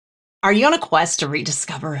Are you on a quest to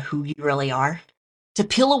rediscover who you really are? To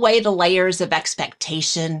peel away the layers of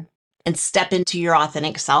expectation and step into your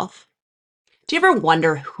authentic self? Do you ever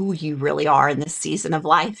wonder who you really are in this season of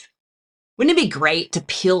life? Wouldn't it be great to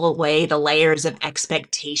peel away the layers of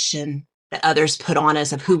expectation that others put on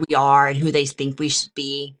us of who we are and who they think we should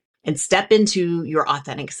be and step into your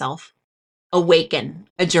authentic self? Awaken,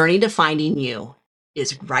 a journey to finding you,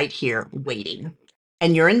 is right here waiting.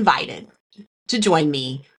 And you're invited to join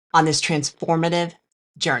me on this transformative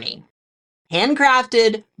journey,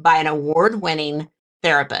 handcrafted by an award winning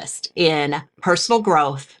therapist in personal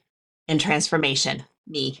growth and transformation,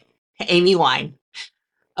 me, Amy Wine.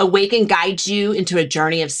 Awaken guides you into a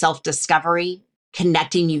journey of self discovery,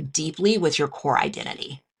 connecting you deeply with your core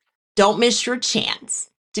identity. Don't miss your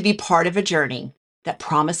chance to be part of a journey that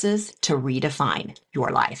promises to redefine your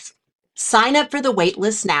life. Sign up for the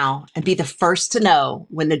waitlist now and be the first to know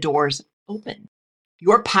when the doors open.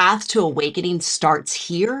 Your path to awakening starts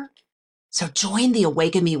here. So join the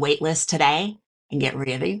Awaken Me waitlist today and get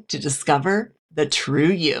ready to discover the true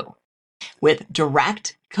you with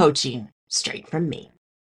direct coaching straight from me.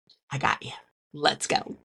 I got you. Let's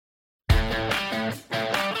go. Hey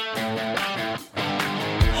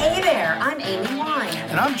there, I'm Amy Wine.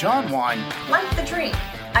 And I'm John Wine. Like the dream,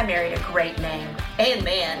 I married a great name and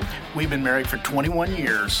man. We've been married for 21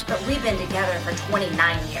 years. But we've been together for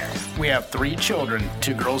 29 years. We have 3 children,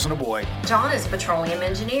 2 girls and a boy. John is a petroleum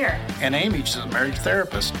engineer. And Amy's a marriage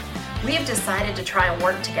therapist. We have decided to try and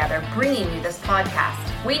work together, bringing you this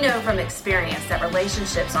podcast. We know from experience that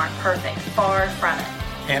relationships aren't perfect, far from it.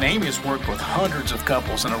 And Amy has worked with hundreds of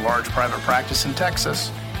couples in a large private practice in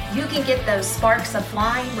Texas. You can get those sparks of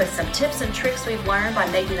flying with some tips and tricks we've learned by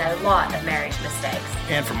making a lot of marriage mistakes.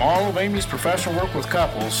 And from all of Amy's professional work with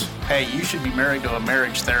couples, hey, you should be married to a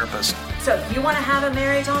marriage therapist. So if you want to have a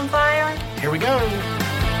marriage on fire, here we go.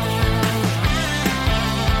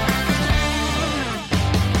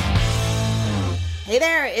 Hey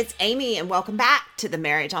there, it's Amy, and welcome back to the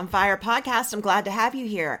Marriage on Fire podcast. I'm glad to have you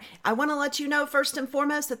here. I want to let you know first and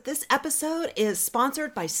foremost that this episode is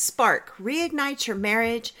sponsored by Spark. Reignite your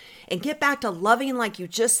marriage and get back to loving like you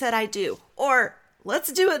just said I do. Or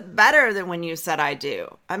let's do it better than when you said I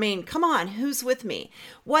do. I mean, come on, who's with me?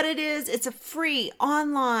 What it is, it's a free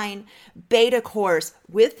online beta course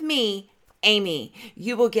with me, Amy.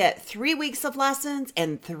 You will get 3 weeks of lessons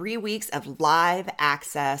and 3 weeks of live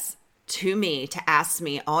access to me to ask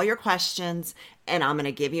me all your questions, and I'm going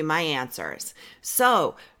to give you my answers.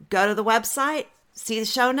 So go to the website, see the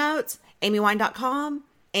show notes, amywine.com,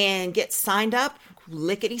 and get signed up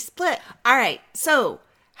lickety split. All right. So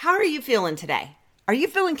how are you feeling today? Are you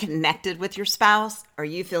feeling connected with your spouse? Or are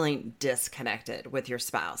you feeling disconnected with your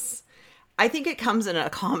spouse? I think it comes in a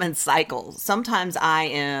common cycle. Sometimes I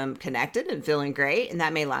am connected and feeling great, and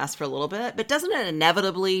that may last for a little bit, but doesn't it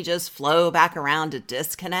inevitably just flow back around to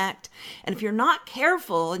disconnect? And if you're not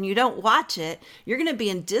careful and you don't watch it, you're going to be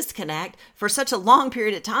in disconnect for such a long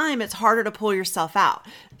period of time, it's harder to pull yourself out.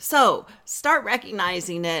 So start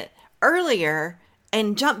recognizing it earlier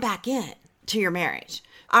and jump back in to your marriage.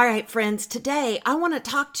 All right, friends, today I want to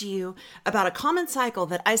talk to you about a common cycle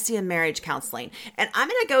that I see in marriage counseling. And I'm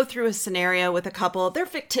going to go through a scenario with a couple. They're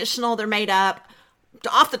fictional, they're made up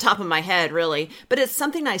off the top of my head, really, but it's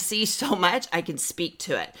something I see so much I can speak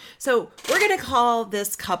to it. So we're going to call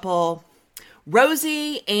this couple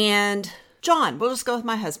Rosie and John. We'll just go with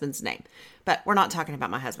my husband's name, but we're not talking about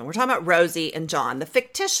my husband. We're talking about Rosie and John, the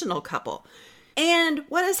fictional couple. And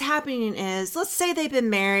what is happening is, let's say they've been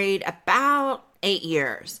married about 8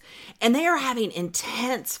 years, and they are having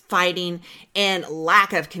intense fighting and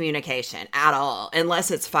lack of communication at all, unless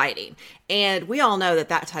it's fighting. And we all know that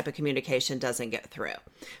that type of communication doesn't get through.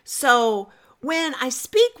 So when I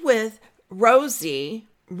speak with Rosie,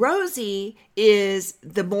 Rosie is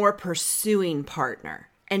the more pursuing partner,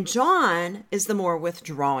 and John is the more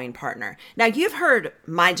withdrawing partner. Now, you've heard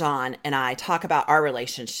my John and I talk about our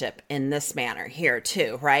relationship in this manner here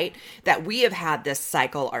too, right? That we have had this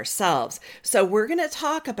cycle ourselves. So we're going to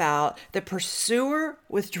talk about the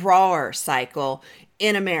pursuer-withdrawer cycle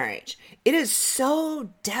in a marriage. It is so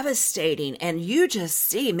devastating, and you just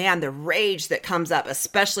see, man, the rage that comes up,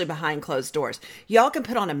 especially behind closed doors. Y'all can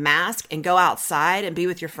put on a mask and go outside and be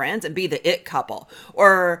with your friends and be the it couple,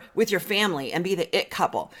 or with your family and be the it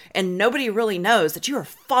couple, and nobody really knows that you are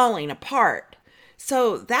falling apart.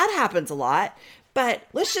 So that happens a lot. But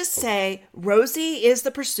let's just say Rosie is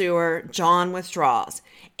the pursuer, John withdraws.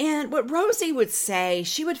 And what Rosie would say,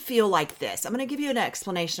 she would feel like this. I'm going to give you an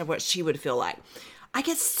explanation of what she would feel like. I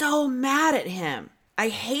get so mad at him. I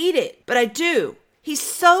hate it, but I do. He's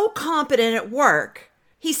so competent at work.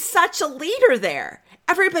 He's such a leader there.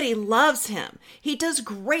 Everybody loves him. He does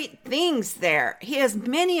great things there. He has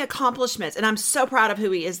many accomplishments, and I'm so proud of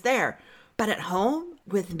who he is there. But at home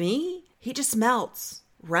with me, he just melts,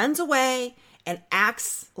 runs away, and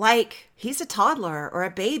acts like he's a toddler or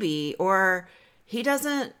a baby, or he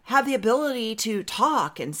doesn't have the ability to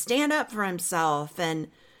talk and stand up for himself and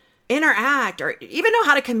interact or even know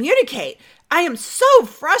how to communicate. I am so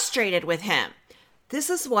frustrated with him. This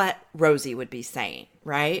is what Rosie would be saying,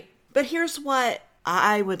 right? But here's what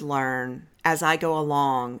I would learn as I go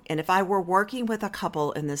along. And if I were working with a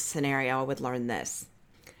couple in this scenario, I would learn this.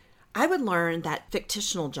 I would learn that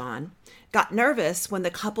fictional John got nervous when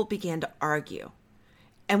the couple began to argue.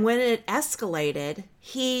 And when it escalated,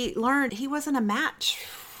 he learned he wasn't a match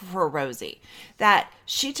for Rosie, that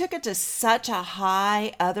she took it to such a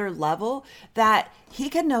high other level that he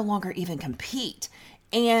could no longer even compete.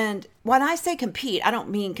 And when I say compete, I don't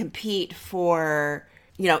mean compete for,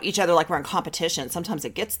 each other like we're in competition. Sometimes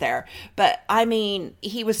it gets there. But I mean,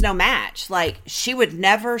 he was no match. Like, she would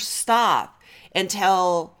never stop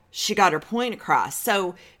until she got her point across.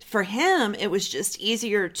 So for him, it was just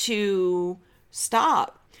easier to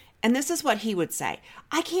stop. And this is what he would say.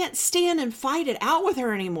 I can't stand and fight it out with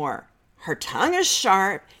her anymore. Her tongue is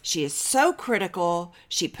sharp. She is so critical.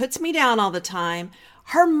 She puts me down all the time.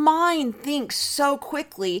 Her mind thinks so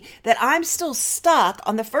quickly that I'm still stuck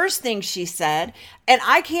on the first thing she said, and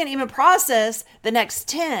I can't even process the next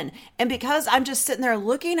 10. And because I'm just sitting there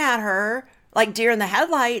looking at her like deer in the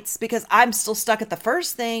headlights because I'm still stuck at the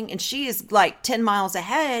first thing and she is like 10 miles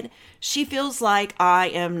ahead, she feels like I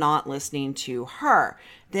am not listening to her.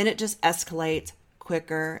 Then it just escalates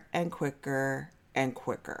quicker and quicker and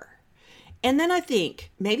quicker. And then I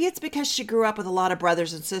think maybe it's because she grew up with a lot of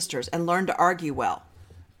brothers and sisters and learned to argue well.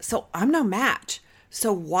 So I'm no match.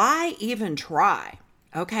 So why even try?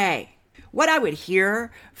 Okay. What I would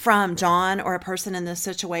hear from John or a person in this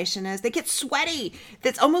situation is they get sweaty.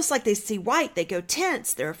 It's almost like they see white. They go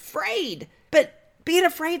tense. They're afraid. But being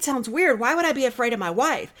afraid sounds weird. Why would I be afraid of my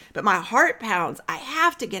wife? But my heart pounds. I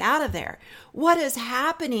have to get out of there. What is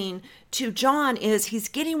happening to John is he's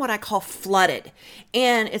getting what I call flooded.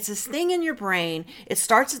 And it's this thing in your brain. It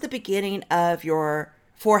starts at the beginning of your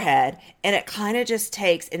forehead, and it kind of just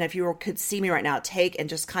takes, and if you could see me right now, take and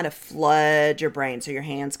just kind of flood your brain so your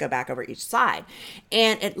hands go back over each side.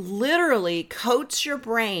 And it literally coats your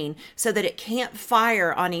brain so that it can't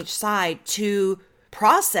fire on each side to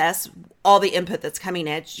process all the input that's coming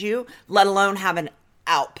at you, let alone have an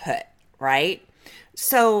output, right?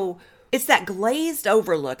 So it's that glazed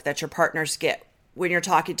over look that your partners get when you're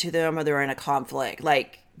talking to them or they're in a conflict.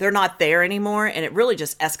 Like, they're not there anymore, and it really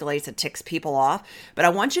just escalates and ticks people off. But I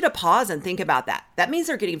want you to pause and think about that. That means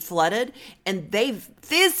they're getting flooded, and they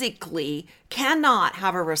physically cannot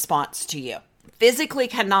have a response to you. Physically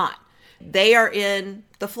cannot. They are in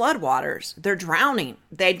the floodwaters. They're drowning.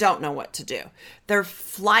 They don't know what to do. Their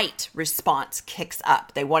flight response kicks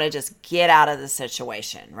up. They want to just get out of the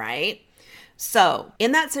situation, right? So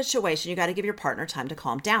in that situation, you got to give your partner time to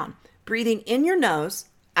calm down. Breathing in your nose,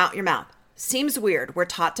 out your mouth. Seems weird. We're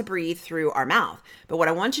taught to breathe through our mouth. But what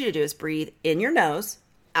I want you to do is breathe in your nose,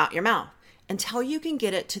 out your mouth, until you can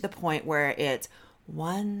get it to the point where it's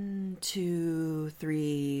 1, 2,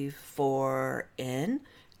 3, 4, in,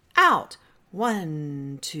 out.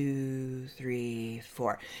 1, 2, 3,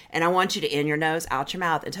 4. And I want you to in your nose, out your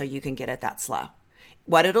mouth until you can get it that slow.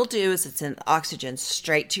 What it'll do is it's send oxygen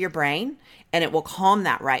straight to your brain, and it will calm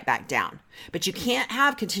that right back down. But you can't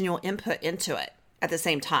have continual input into it at the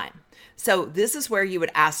same time. So this is where you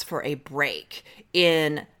would ask for a break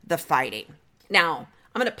in the fighting. Now,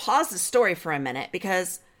 I'm going to pause the story for a minute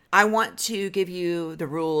because I want to give you the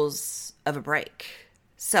rules of a break.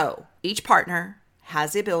 So each partner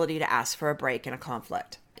has the ability to ask for a break in a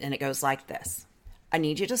conflict. And it goes like this. I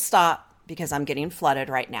need you to stop because I'm getting flooded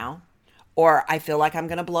right now. Or I feel like I'm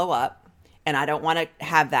going to blow up and I don't want to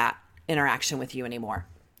have that interaction with you anymore.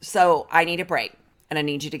 So I need a break and I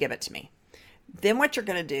need you to give it to me. Then what you're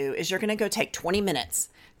going to do is you're going to go take 20 minutes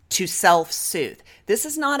to self-soothe. This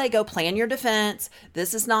is not a go plan your defense.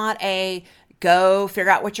 This is not a go figure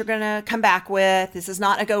out what you're going to come back with. This is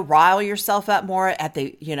not a go rile yourself up more at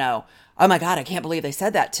the, oh my God, I can't believe they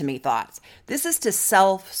said that to me thoughts. This is to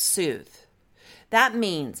self-soothe. That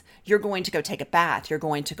means you're going to go take a bath. You're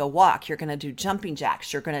going to go walk. You're going to do jumping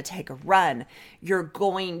jacks. You're going to take a run. You're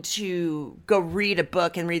going to go read a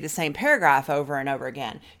book and read the same paragraph over and over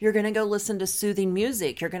again. You're going to go listen to soothing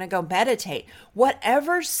music. You're going to go meditate.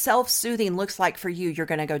 Whatever self-soothing looks like for you, you're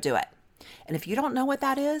going to go do it. And if you don't know what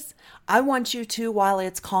that is, I want you to, while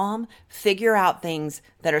it's calm, figure out things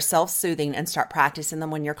that are self-soothing and start practicing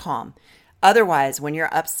them when you're calm. Otherwise, when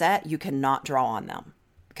you're upset, you cannot draw on them.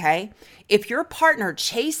 Okay? If your partner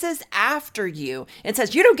chases after you and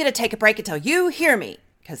says, you don't get to take a break until you hear me,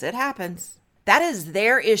 because it happens, that is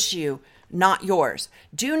their issue, not yours.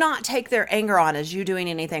 Do not take their anger on as you doing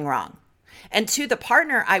anything wrong. And to the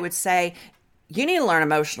partner, I would say, you need to learn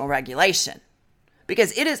emotional regulation,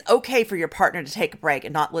 because it is okay for your partner to take a break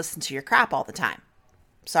and not listen to your crap all the time.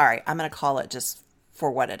 Sorry, I'm going to call it just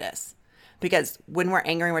for what it is. Because when we're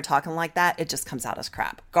angry and we're talking like that, it just comes out as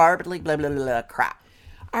crap. Garbly, blah, blah, blah, blah, crap.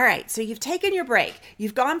 All right, so you've taken your break.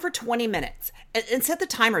 You've gone for 20 minutes. And set the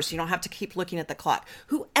timer so you don't have to keep looking at the clock.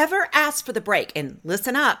 Whoever asks for the break, and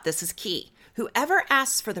listen up, this is key. Whoever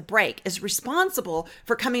asks for the break is responsible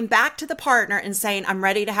for coming back to the partner and saying, I'm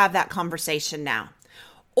ready to have that conversation now.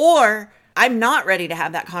 Or, I'm not ready to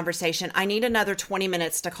have that conversation. I need another 20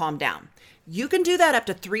 minutes to calm down. You can do that up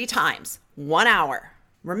to 3 times, 1 hour.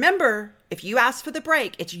 Remember, if you ask for the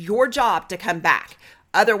break, it's your job to come back.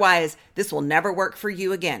 Otherwise, this will never work for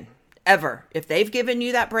you again, ever. If they've given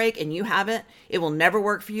you that break and you haven't, it will never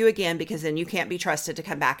work for you again, because then you can't be trusted to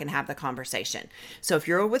come back and have the conversation. So if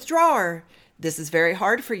you're a withdrawer, this is very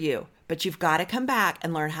hard for you, but you've got to come back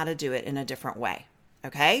and learn how to do it in a different way.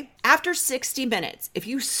 Okay? After 60 minutes, if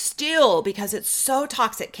you still, because it's so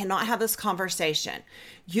toxic, cannot have this conversation,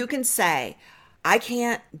 you can say, I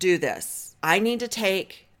can't do this. I need to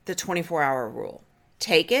take the 24-hour rule.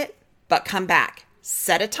 Take it, but come back.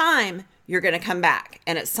 Set a time, you're going to come back.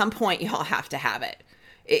 And at some point, y'all have to have it.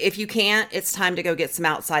 If you can't, it's time to go get some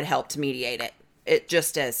outside help to mediate it. It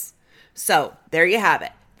just is. So there you have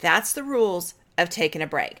it. That's the rules of taking a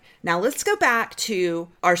break. Now let's go back to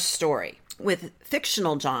our story. With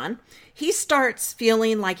fictional John, he starts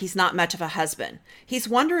feeling like he's not much of a husband. He's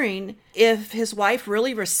wondering if his wife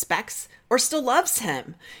really respects or still loves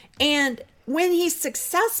him. And when he's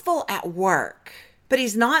successful at work, but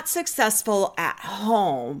he's not successful at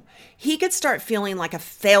home, he could start feeling like a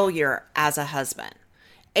failure as a husband.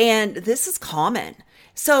 And this is common.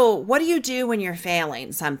 So what do you do when you're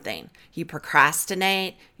failing something? You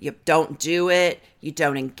procrastinate, you don't do it, you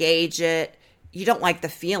don't engage it, you don't like the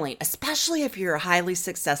feeling, especially if you're highly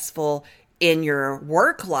successful in your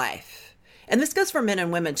work life. And this goes for men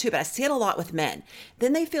and women too, but I see it a lot with men.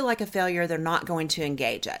 Then they feel like a failure, they're not going to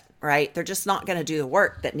engage it, right? They're just not going to do the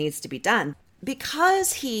work that needs to be done.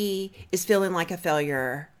 Because he is feeling like a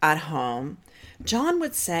failure at home, John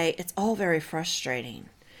would say it's all very frustrating.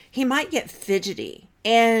 He might get fidgety.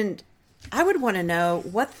 And I would want to know,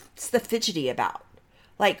 what's the fidgety about?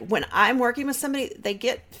 Like when I'm working with somebody, they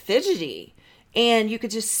get fidgety. And you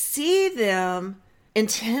could just see them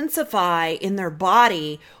intensify in their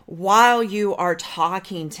body while you are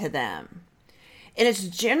talking to them. And it's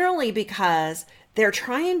generally because they're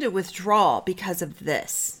trying to withdraw because of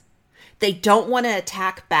this. They don't want to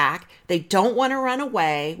attack back. They don't want to run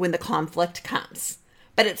away when the conflict comes.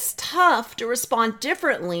 But it's tough to respond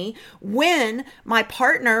differently when my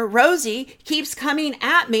partner, Rosie, keeps coming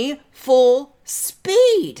at me full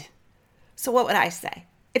speed. So what would I say?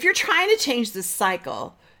 If you're trying to change this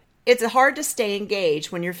cycle, it's hard to stay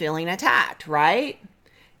engaged when you're feeling attacked, right?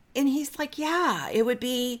 And he's like, yeah, it would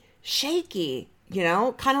be shaky,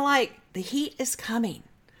 kind of like the heat is coming.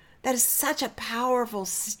 That is such a powerful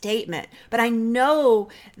statement. But I know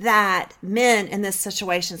that men in this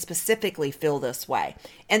situation specifically feel this way.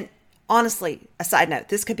 And honestly, a side note,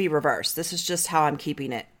 this could be reversed. This is just how I'm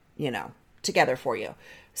keeping it, together for you.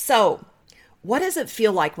 So what does it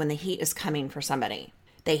feel like when the heat is coming for somebody?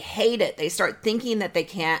 They hate it. They start thinking that they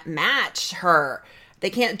can't match her.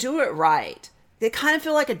 They can't do it right. They kind of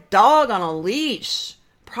feel like a dog on a leash.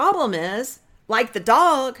 Problem is, like the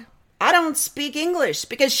dog, I don't speak English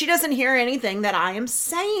because she doesn't hear anything that I am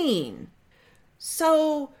saying.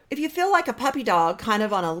 So if you feel like a puppy dog kind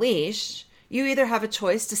of on a leash, you either have a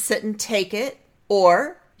choice to sit and take it,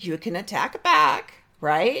 or you can attack back,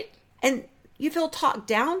 right? And you feel talked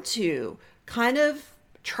down to, kind of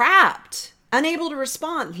trapped, unable to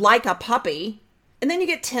respond like a puppy, and then you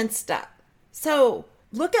get tensed up. So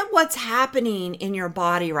look at what's happening in your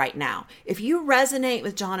body right now. If you resonate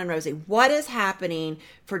with John and Rosie, what is happening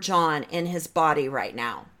for John in his body right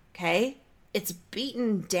now? Okay? It's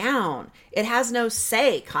beaten down. It has no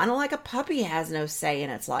say, kind of like a puppy has no say in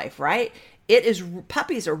its life, right?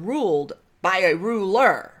 Puppies are ruled by a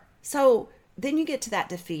ruler. So then you get to that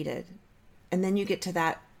defeated, and then you get to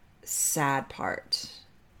that sad part.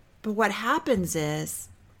 But what happens is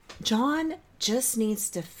John just needs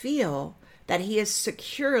to feel that he is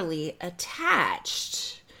securely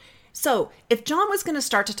attached. So if John was going to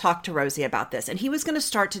start to talk to Rosie about this, and he was going to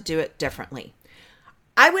start to do it differently,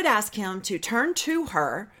 I would ask him to turn to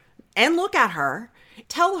her and look at her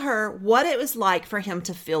Tell her what it was like for him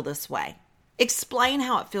to feel this way. Explain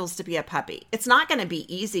how it feels to be a puppy. It's not going to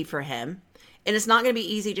be easy for him, and it's not going to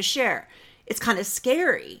be easy to share. It's kind of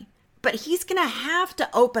scary, but he's going to have to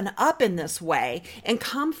open up in this way and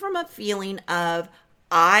come from a feeling of,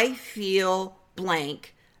 I feel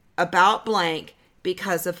blank about blank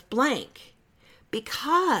because of blank,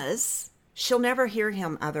 because she'll never hear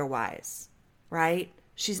him otherwise, right?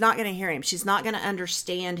 She's not going to hear him. She's not going to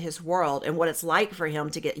understand his world and what it's like for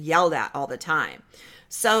him to get yelled at all the time.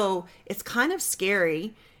 So it's kind of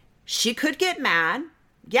scary. She could get mad.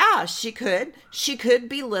 Yeah, she could. She could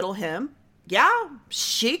belittle him. Yeah,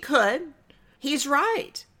 she could. He's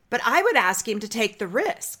right. But I would ask him to take the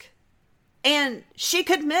risk. And she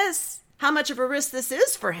could miss how much of a risk this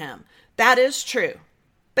is for him. That is true.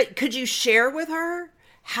 But could you share with her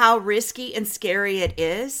how risky and scary it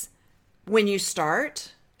is when you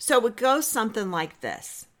start? So it would go something like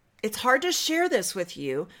this. It's hard to share this with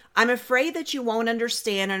you. I'm afraid that you won't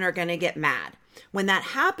understand and are going to get mad. When that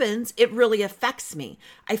happens, it really affects me.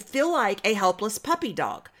 I feel like a helpless puppy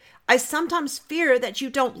dog. I sometimes fear that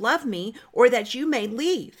you don't love me or that you may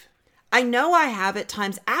leave. I know I have at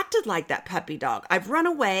times acted like that puppy dog. I've run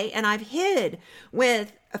away and I've hid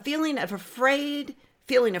with a feeling of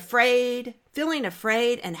feeling afraid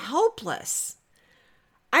and helpless.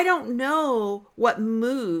 I don't know what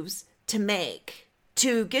moves to make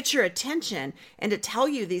to get your attention and to tell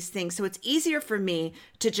you these things. So it's easier for me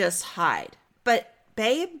to just hide. But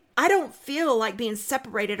babe, I don't feel like being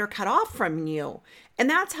separated or cut off from you. And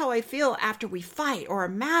that's how I feel after we fight or are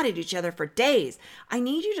mad at each other for days. I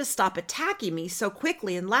need you to stop attacking me so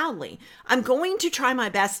quickly and loudly. I'm going to try my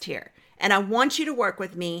best here. And I want you to work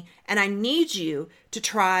with me. And I need you to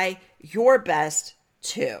try your best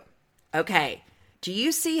too. Okay. Do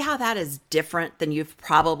you see how that is different than you've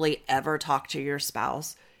probably ever talked to your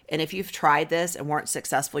spouse? And if you've tried this and weren't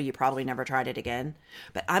successful, you probably never tried it again.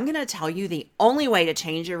 But I'm going to tell you the only way to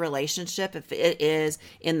change your relationship, if it is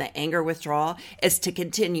in the anger withdrawal, is to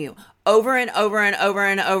continue over and over and over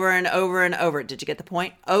and over and over and over. Did you get the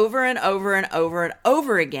point? Over and over and over and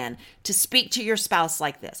over again to speak to your spouse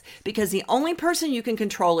like this. Because the only person you can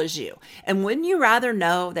control is you. And wouldn't you rather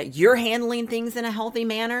know that you're handling things in a healthy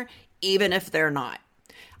manner, even if they're not?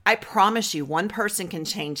 I promise you, one person can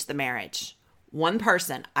change the marriage. One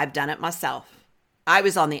person. I've done it myself. I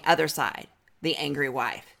was on the other side, the angry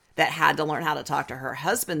wife that had to learn how to talk to her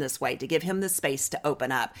husband this way to give him the space to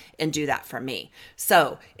open up and do that for me.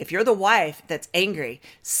 So if you're the wife that's angry,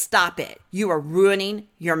 stop it. You are ruining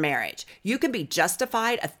your marriage. You can be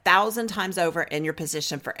justified 1,000 times over in your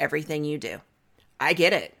position for everything you do. I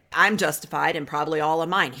get it. I'm justified in probably all of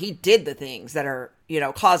mine. He did the things that are,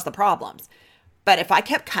 caused the problems. But if I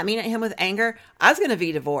kept coming at him with anger, I was going to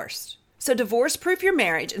be divorced. So divorce-proof your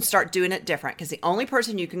marriage and start doing it different, because the only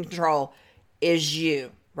person you can control is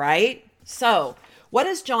you, right? So what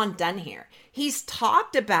has John done here? He's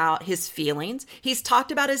talked about his feelings. He's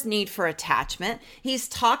talked about his need for attachment. He's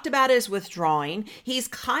talked about his withdrawing. He's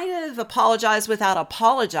kind of apologized without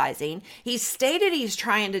apologizing. He's stated he's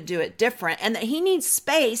trying to do it different and that he needs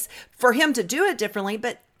space for him to do it differently,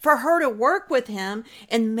 but for her to work with him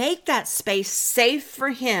and make that space safe for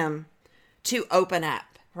him to open up.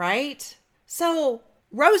 Right? So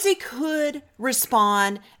Rosie could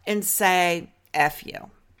respond and say, F you.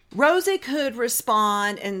 Rosie could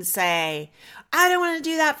respond and say, I don't want to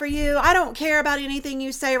do that for you. I don't care about anything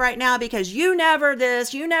you say right now because you never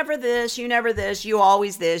this, you never this, you never this, you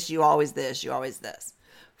always this, you always this, you always this.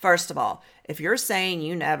 First of all, if you're saying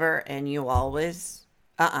you never and you always,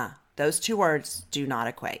 those two words do not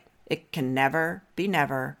equate. It can never be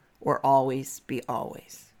never or always be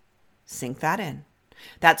always. Sink that in.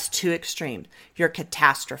 That's too extreme. You're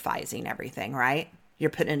catastrophizing everything, right? You're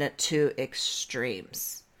putting it to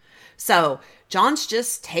extremes. So John's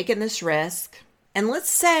just taking this risk. And let's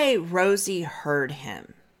say Rosie heard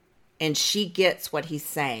him and she gets what he's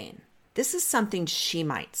saying. This is something she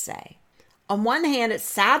might say. On one hand, it's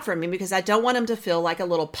sad for me because I don't want him to feel like a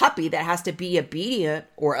little puppy that has to be obedient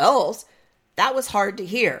or else. That was hard to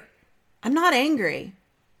hear. I'm not angry.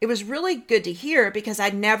 It was really good to hear because I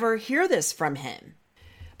never hear this from him.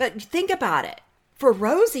 But think about it. For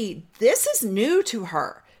Rosie, this is new to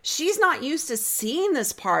her. She's not used to seeing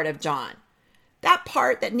this part of John. That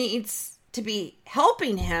part that needs to be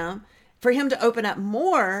helping him for him to open up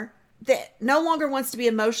more, that no longer wants to be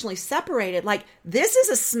emotionally separated. Like, this is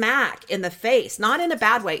a smack in the face, not in a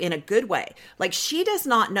bad way, in a good way. Like, she does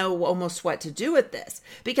not know almost what to do with this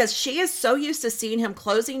because she is so used to seeing him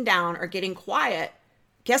closing down or getting quiet.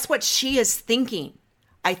 Guess what she is thinking?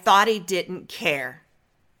 I thought he didn't care.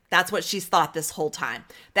 That's what she's thought this whole time.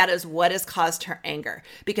 That is what has caused her anger,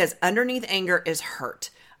 because underneath anger is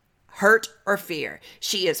hurt or fear.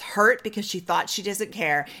 She is hurt because she thought she doesn't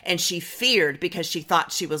care, and she feared because she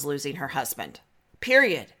thought she was losing her husband.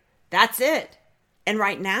 Period. That's it. And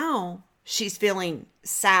right now, she's feeling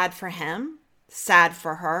sad for him, sad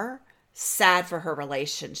for her, sad for her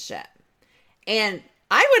relationship. And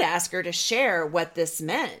I would ask her to share what this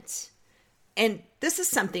meant. And this is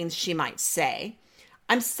something she might say.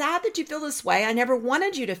 I'm sad that you feel this way. I never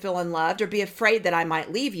wanted you to feel unloved or be afraid that I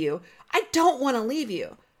might leave you. I don't want to leave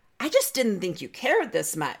you. I just didn't think you cared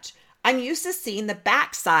this much. I'm used to seeing the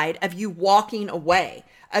backside of you walking away,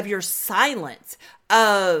 of your silence,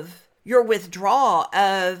 of your withdrawal,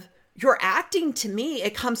 of your acting. To me,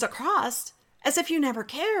 it comes across as if you never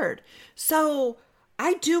cared. So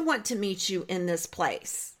I do want to meet you in this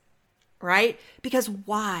place, right? Because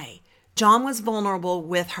why? John was vulnerable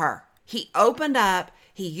with her. He opened up,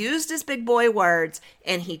 he used his big boy words,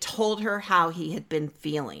 and he told her how he had been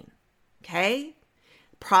feeling, okay?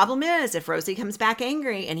 Problem is, if Rosie comes back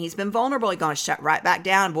angry and he's been vulnerable, he's going to shut right back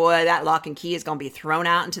down. Boy, that lock and key is going to be thrown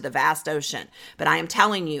out into the vast ocean. But I am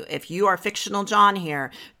telling you, if you are fictional John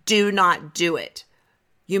here, do not do it.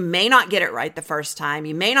 You may not get it right the first time.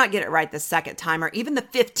 You may not get it right the second time or even the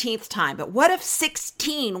 15th time. But what if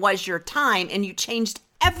 16 was your time and you changed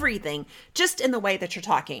everything just in the way that you're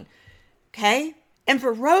talking? Okay? And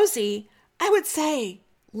for Rosie, I would say,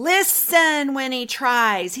 listen when he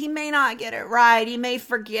tries. He may not get it right. He may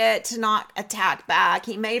forget to not attack back.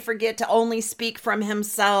 He may forget to only speak from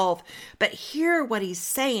himself. But hear what he's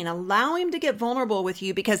saying. Allow him to get vulnerable with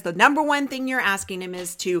you, because the number one thing you're asking him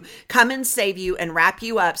is to come and save you and wrap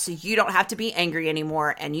you up so you don't have to be angry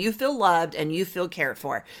anymore and you feel loved and you feel cared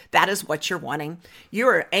for. That is what you're wanting. You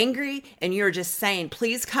are angry and you're just saying,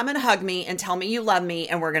 please come and hug me and tell me you love me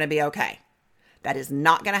and we're going to be okay. That is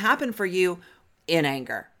not going to happen for you in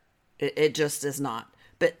anger. It just is not.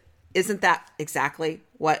 But isn't that exactly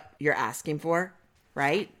what you're asking for,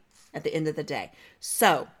 right? At the end of the day.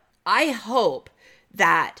 So I hope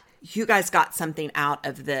that you guys got something out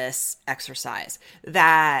of this exercise,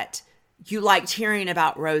 that you liked hearing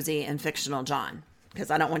about Rosie and fictional John, because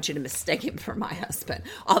I don't want you to mistake him for my husband,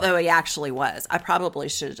 although he actually was. I probably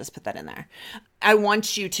should have just put that in there. I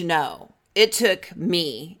want you to know it took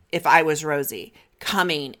me, if I was Rosie,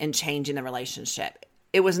 coming and changing the relationship.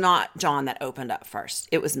 It was not John that opened up first.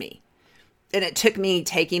 It was me. And it took me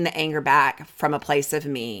taking the anger back from a place of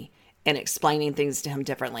me and explaining things to him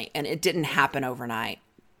differently. And it didn't happen overnight,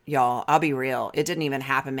 y'all. I'll be real. It didn't even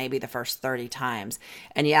happen maybe the first 30 times.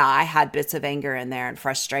 And yeah, I had bits of anger in there and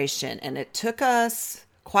frustration. And it took us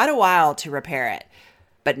quite a while to repair it.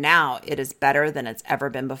 But now it is better than it's ever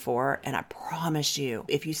been before. And I promise you,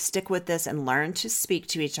 if you stick with this and learn to speak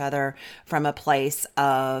to each other from a place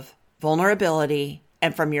of vulnerability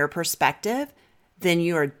and from your perspective, then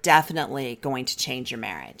you are definitely going to change your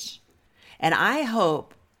marriage. And I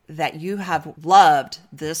hope that you have loved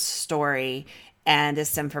this story and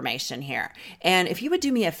this information here. And if you would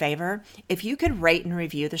do me a favor, if you could rate and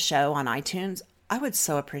review the show on iTunes, I would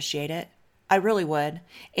so appreciate it. I really would.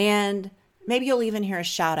 And maybe you'll even hear a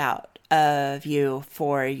shout out of you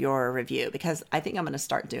for your review, because I think I'm going to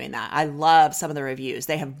start doing that. I love some of the reviews.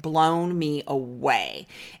 They have blown me away.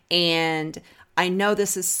 And I know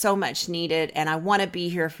this is so much needed, and I want to be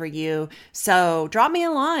here for you. So drop me a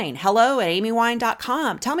line,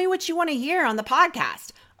 hello@amywine.com. Tell me what you want to hear on the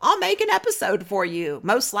podcast. I'll make an episode for you,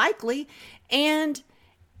 most likely. And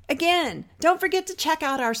again, don't forget to check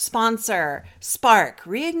out our sponsor, Spark.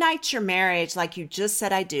 Reignite your marriage like you just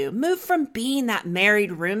said I do. Move from being that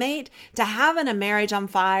married roommate to having a marriage on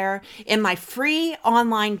fire in my free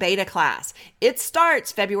online beta class. It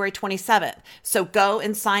starts February 27th, so go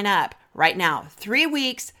and sign up right now. 3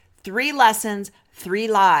 weeks, 3 lessons, 3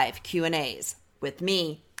 live Q&As with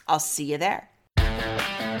me. I'll see you there.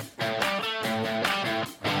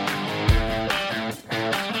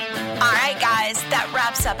 That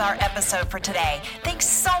wraps up our episode for today. Thanks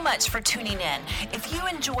so much for tuning in. If you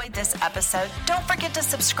enjoyed this episode, don't forget to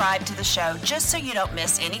subscribe to the show just so you don't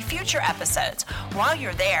miss any future episodes. While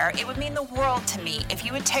you're there, it would mean the world to me if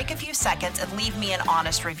you would take a few seconds and leave me an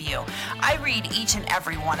honest review. I read each and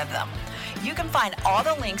every one of them. You can find all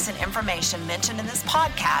the links and information mentioned in this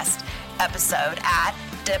podcast episode at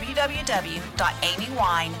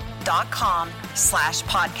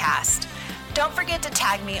www.amywine.com/podcast. Don't forget to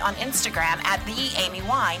tag me on Instagram at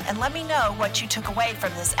 @TheAmyWine and let me know what you took away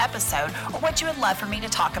from this episode or what you would love for me to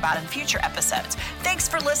talk about in future episodes. Thanks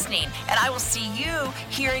for listening, and I will see you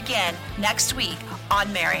here again next week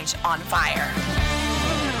on Marriage on Fire.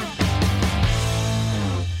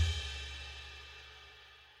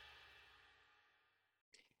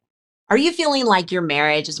 Are you feeling like your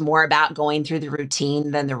marriage is more about going through the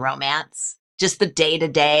routine than the romance? Just the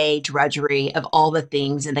day-to-day drudgery of all the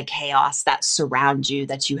things and the chaos that surround you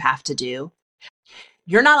that you have to do?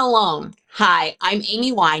 You're not alone. Hi, I'm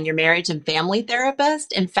Amy Wine, your marriage and family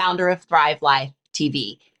therapist and founder of Thrive Life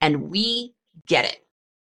TV, and we get it.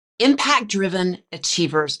 Impact-driven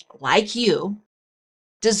achievers like you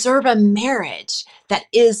deserve a marriage that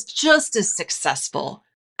is just as successful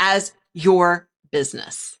as your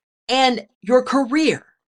business and your career.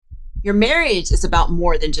 Your marriage is about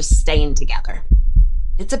more than just staying together.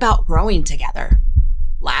 It's about growing together,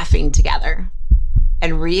 laughing together,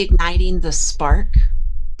 and reigniting the spark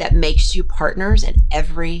that makes you partners in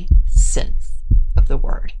every sense of the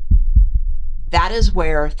word. That is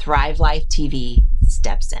where Thrive Life TV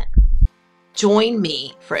steps in. Join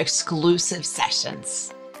me for exclusive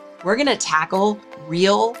sessions. We're going to tackle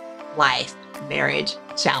real life marriage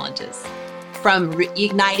challenges, from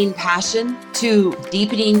reigniting passion to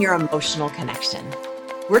deepening your emotional connection.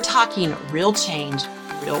 We're talking real change,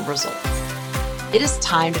 real results. It is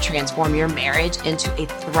time to transform your marriage into a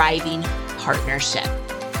thriving partnership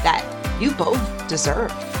that you both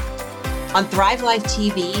deserve. On Thrive Life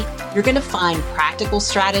TV, you're going to find practical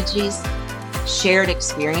strategies, shared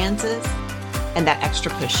experiences, and that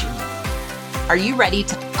extra push you need. Are you ready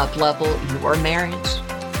to uplevel your marriage?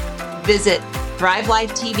 Visit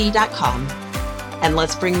thrivelifetv.com and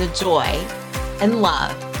let's bring the joy and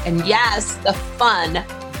love and yes, the fun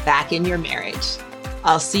back in your marriage.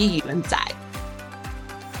 I'll see you inside.